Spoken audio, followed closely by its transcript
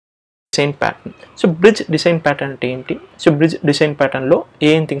Design pattern. So bridge design pattern అంటే ఏంటి? So bridge design ప్యాటర్న్లో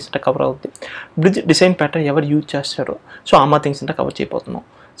ఏం థింగ్స్ అంటే కవర్ అవుతుంది, బ్రిడ్జ్ డిజైన్ ప్యాటర్న్ ఎవరు యూజ్ చేస్తారో సో అమ్మ థింగ్స్ అంటే కవర్ చేయబోతున్నాం.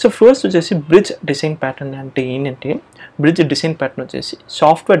 సో ఫస్ట్ వచ్చేసి బ్రిడ్జ్ డిజైన్ ప్యాటర్న్ అంటే ఏంటంటే, బ్రిడ్జ్ డిజైన్ ప్యాటర్న్ వచ్చేసి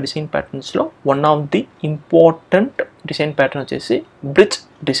software design ప్యాటర్న్స్లో one of the important design pattern వచ్చేసి బ్రిడ్జ్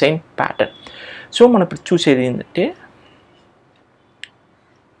డిజైన్ ప్యాటర్న్. సో మనం ఇప్పుడు చూసేది ఏంటంటే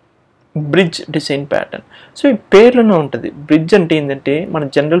బ్రిడ్జ్ డిజైన్ ప్యాటర్న్. సో ఈ పేర్లోనే ఉంటుంది. బ్రిడ్జ్ అంటే ఏంటంటే మన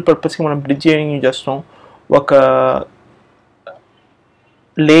జనరల్ పర్పస్కి మనం బ్రిడ్జ్ ఏం యూజ్ చేస్తాం, ఒక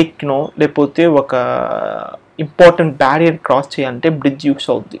లేక్నో లేకపోతే ఒక ఇంపార్టెంట్ బ్యారియర్ క్రాస్ చేయాలంటే బ్రిడ్జ్ యూస్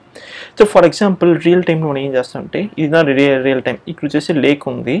అవుతుంది. సో ఫర్ ఎగ్జాంపుల్ రియల్ టైంలో మనం ఏం చేస్తామంటే, ఇది నా రియల్ టైం, ఇక్కడ వచ్చేసి లేక్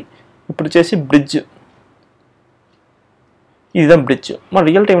ఉంది, ఇప్పుడు వచ్చేసి బ్రిడ్జ్, ఇదిదా బ్రిడ్జ్. మన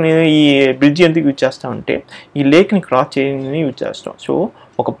రియల్ టైం ఈ బ్రిడ్జ్ ఎందుకు యూజ్ చేస్తామంటే ఈ లేక్ని క్రాస్ చేయని యూజ్ చేస్తాం. సో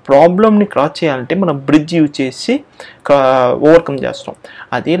ఒక ప్రాబ్లమ్ని క్రాస్ చేయాలంటే మనం బ్రిడ్జ్ యూజ్ చేసి ఓవర్కమ్ చేస్తాం.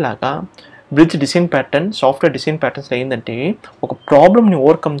 అదేలాగా bridge design pattern software design patterns ఏంటంటే ఒక ప్రాబ్లమ్ని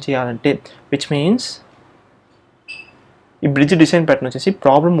ఓవర్కమ్ చేయాలంటే, విచ్ మీన్స్ ఈ బ్రిడ్జ్ డిజైన్ ప్యాటర్న్ వచ్చేసి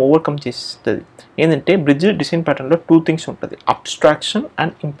ప్రాబ్లమ్ ఓవర్కమ్ చేస్తుంది. ఏంటంటే బ్రిడ్జ్ డిజైన్ ప్యాటర్న్లో టూ థింగ్స్ ఉంటుంది, abstraction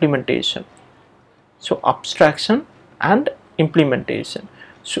and implementation. So abstraction and implementation.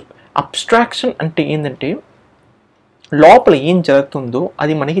 So abstraction అంటే ఏంటంటే లోపల ఏం జరుగుతుందో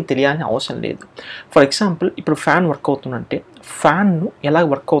అది మనకి తెలియాల్సిన అవసరం లేదు. ఫర్ ఎగ్జాంపుల్ ఇప్పుడు ఫ్యాన్ వర్క్ అవుతుందంటే ఫ్యాన్ను ఎలా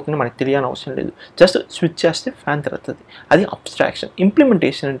వర్క్ అవుతుందో మనకి తెలియాల్సిన అవసరం లేదు, జస్ట్ స్విచ్ చేస్తే ఫ్యాన్ తిరుగుతుంది, అది అబ్స్ట్రాక్షన్.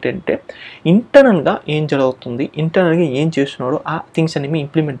 ఇంప్లిమెంటేషన్ అంటే ఇంటర్నల్గా ఏం జరుగుతుంది, ఇంటర్నల్గా ఏం చేస్తున్నాడో ఆ థింగ్స్ అనేవి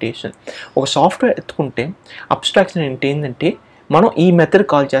ఇంప్లిమెంటేషన్. ఒక సాఫ్ట్వేర్ ఎత్తుకుంటే అబ్స్ట్రాక్షన్ అంటే ఏంటంటే మనం ఈ మెథడ్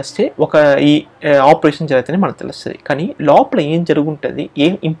కాల్ చేస్తే ఒక ఈ ఆపరేషన్ జరిగితేనే మనకు తెలుస్తుంది, కానీ లోపల ఏం జరుగుంటుంది,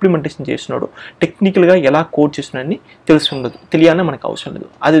 ఏం ఇంప్లిమెంటేషన్ చేస్తున్నాడు, టెక్నికల్గా ఎలా కోడ్ చేస్తున్నాడని తెలుసుండదు, తెలియాలని మనకు అవసరం లేదు,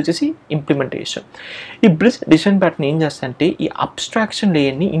 అది వచ్చేసి ఇంప్లిమెంటేషన్. ఈ బ్రిడ్జ్ డిజైన్ ప్యాటర్న్ ఏం చేస్తుందంటే ఈ అబ్స్ట్రాక్షన్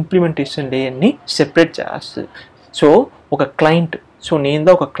లేయర్ని ఇంప్లిమెంటేషన్ లేయర్ని సెపరేట్ చేస్తుంది. సో ఒక క్లయింట్, సో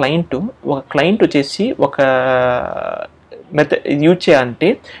నేను ఒక క్లయింట్ వచ్చేసి ఒక మెథడ్ యూజ్ చేయాలంటే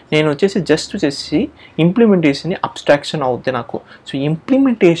నేను వచ్చేసి జస్ట్ వచ్చేసి ఇంప్లిమెంటేషన్ని అబ్స్ట్రాక్షన్ అవుద్ది నాకు. సో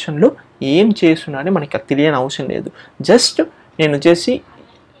ఇంప్లిమెంటేషన్లో ఏం చేస్తున్నాడని మనకి తెలియని అవసరం లేదు, జస్ట్ నేను వచ్చేసి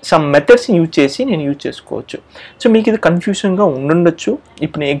సమ్ మెథడ్స్ని యూజ్ చేసి నేను యూజ్ చేసుకోవచ్చు. సో మీకు ఇది కన్ఫ్యూషన్గా ఉండొచ్చు,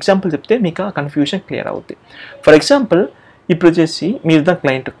 ఇప్పుడు నేను ఎగ్జాంపుల్ చెప్తే మీకు ఆ కన్ఫ్యూషన్ క్లియర్ అవుతుంది. ఫర్ ఎగ్జాంపుల్ ఇప్పుడు వచ్చేసి మీరు the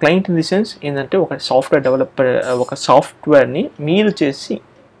client in the sense ఏంటంటే ఒక సాఫ్ట్వేర్ డెవలపర్, ఒక సాఫ్ట్వేర్ని మీరు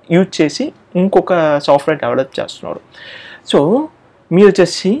యూజ్ చేసి ఇంకొక సాఫ్ట్వేర్ డెవలప్ చేస్తున్నారు. సో మీరు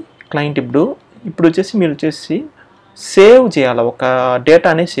వచ్చేసి క్లయింట్ ఇప్పుడు వచ్చేసి మీరు వచ్చేసి సేవ్ చేయాలి, ఒక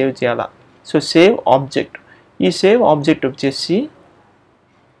డేటాని సేవ్ చేయాలా. సో సేవ్ ఆబ్జెక్ట్, ఈ సేవ్ ఆబ్జెక్ట్ వచ్చేసి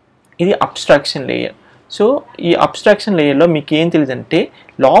ఇది అబ్స్ట్రాక్షన్ లేయర్. సో ఈ అబ్స్ట్రాక్షన్ లేయర్లో మీకు ఏం తెలియదు అంటే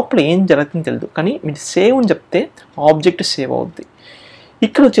లోపల ఏం జరుగుతుందో తెలియదు, కానీ మీరు సేవ్ అని చెప్తే ఆబ్జెక్ట్ సేవ్ అవుద్ది.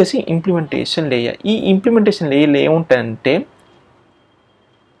 ఇక్కడ వచ్చేసి ఇంప్లిమెంటేషన్ లేయర్. ఈ ఇంప్లిమెంటేషన్ లేయర్లో ఏముంటాయంటే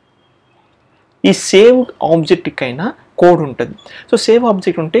ఈ సేవ్ ఆబ్జెక్ట్కైనా కోడ్ ఉంటుంది. సో సేవ్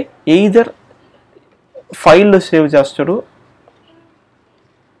ఆబ్జెక్ట్ ఉంటే ఎయిదర్ ఫైల్లో సేవ్ చేస్తాడు.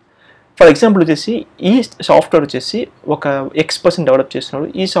 ఫర్ ఎగ్జాంపుల్ వచ్చేసి ఈ సాఫ్ట్వేర్ వచ్చేసి ఒక X% డెవలప్ చేస్తున్నాడు,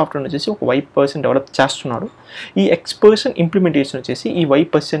 ఈ సాఫ్ట్వేర్ వచ్చేసి ఒక Y% డెవలప్ చేస్తున్నాడు. ఈ X% ఇంప్లిమెంటేషన్ వచ్చేసి ఈ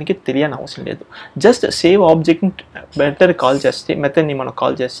Y%కి తెలియని అవసరం లేదు, జస్ట్ సేవ్ ఆబ్జెక్ట్ని మెథడ్ని మనం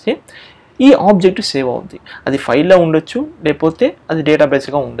కాల్ చేస్తే ఈ ఆబ్జెక్ట్ సేవ్ అవుతుంది. అది ఫైల్లో ఉండొచ్చు, లేకపోతే అది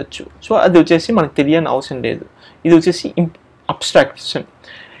డేటాబేస్గా ఉండొచ్చు. సో అది వచ్చేసి మనకు తెలియని అవసరం లేదు. ఇది వచ్చేసి అబ్స్ట్రాక్షన్.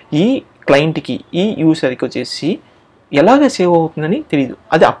 ఈ క్లయింట్కి ఈ యూజర్కి వచ్చేసి ఎలాగ సేవ్ అవుతుందని తెలియదు,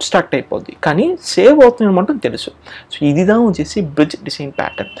 అది అబ్స్ట్రాక్ట్ అయిపోద్ది, కానీ సేవ్ అవుతుందని మాత్రం తెలుసు. సో ఇదిదా వచ్చేసి బ్రిడ్జ్ డిజైన్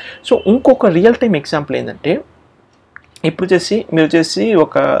ప్యాటర్న్. సో ఇంకొక రియల్ టైం ఎగ్జాంపుల్ ఏంటంటే ఇప్పుడు వచ్చేసి మీరు వచ్చేసి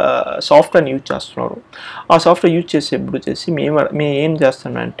ఒక సాఫ్ట్వేర్ని యూజ్ చేస్తున్నారు. ఆ సాఫ్ట్వేర్ యూజ్ చేసేప్పుడు వచ్చేసి మేము ఏం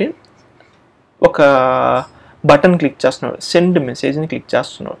చేస్తున్నామంటే ఒక బటన్ క్లిక్ చేస్తున్నాడు, సెండ్ మెసేజ్ని క్లిక్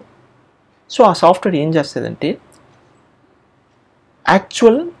చేస్తున్నాడు. సో ఆ సాఫ్ట్వేర్ ఏం చేస్తుందంటే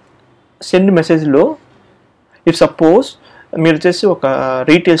యాక్చువల్ సెండ్ మెసేజ్లో ఇఫ్ సపోజ్ మీరు వచ్చేసి ఒక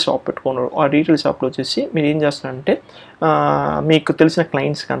రీటైల్ షాప్ పెట్టుకున్నారు, ఆ రీటైల్ షాప్లో వచ్చేసి మీరు ఏం చేస్తున్నారంటే మీకు తెలిసిన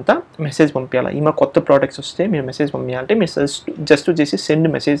క్లయింట్స్కి అంతా మెసేజ్ పంపించాలి. ఈ మా కొత్త ప్రోడక్ట్స్ వస్తే మీరు మెసేజ్ పంపించాలంటే మీరు జస్ట్ వచ్చేసి సెండ్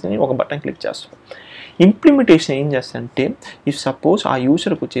మెసేజ్ని ఒక బటన్ క్లిక్ చేస్తారు. ఇంప్లిమెంటేషన్ ఏం చేస్తారంటే ఇఫ్ సపోజ్ ఆ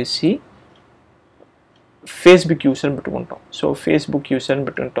యూజర్కి వచ్చేసి ఫేస్బుక్ యూజర్ని పెట్టుకుంటాం. సో ఫేస్బుక్ యూజర్ని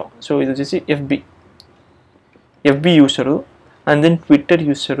పెట్టుకుంటాం. సో ఇది వచ్చేసి FB user, and then Twitter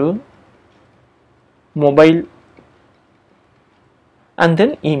user, mobile, and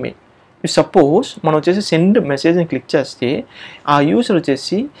then email. Suppose మనం వచ్చేసి సెండ్ మెసేజ్ని క్లిక్ చేస్తే ఆ యూజర్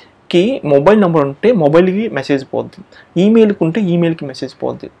వచ్చేసి కి మొబైల్ నెంబర్ ఉంటే మొబైల్కి మెసేజ్ పోద్ది, ఈమెయిల్కి ఉంటే ఈమెయిల్కి మెసేజ్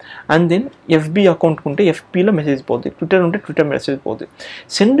పోద్ది, అండ్ దెన్ ఎఫ్బి అకౌంట్కి ఉంటే ఎఫ్బిలో మెసేజ్ పోద్ది, ట్విట్టర్ ఉంటే ట్విట్టర్ మెసేజ్ పోద్ది.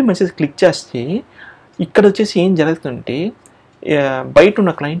 సెండ్ మెసేజ్ క్లిక్ చేస్తే ఇక్కడ వచ్చేసి ఏం జరుగుతుందంటే బయట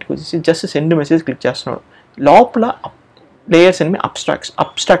ఉన్న క్లయింట్కి వచ్చేసి జస్ట్ సెండ్ మెసేజ్ క్లిక్ చేస్తున్నాడు, లోపల లేయర్స్ అనేవి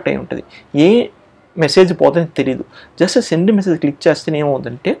అబ్స్ట్రాక్ట్ అయి ఉంటుంది, ఏ మెసేజ్ పోతుందని తెలియదు. జస్ట్ సెండ్ మెసేజ్ క్లిక్ చేస్తే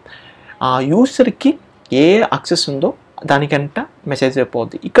ఏమవుతుందంటే ఆ యూసర్కి ఏ యాక్సెస్ ఉందో దానికంట మెసేజ్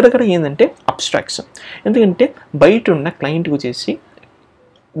అయిపోద్ది. ఇక్కడ ఏంటంటే అబ్స్ట్రాక్షన్, ఎందుకంటే బయట ఉన్న క్లయింట్కి వచ్చేసి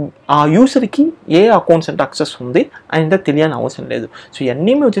ఆ యూసర్కి ఏ అకౌంట్స్ అంటే యాక్సెస్ ఉంది అని తెలియని అవసరం లేదు. సో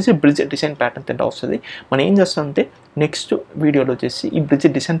ఇవన్నీ వచ్చేసి బ్రిడ్జ్ డిజైన్ ప్యాటర్న్ తింటే వస్తుంది. మనం ఏం చేస్తామంటే నెక్స్ట్ వీడియోలో వచ్చేసి ఈ బ్రిడ్జ్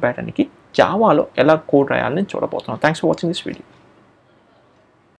డిజైన్ ప్యాటర్న్కి జావాలో ఎలా కోడ్ రాయాలని చూడబోతున్నాం. Thanks for watching this video.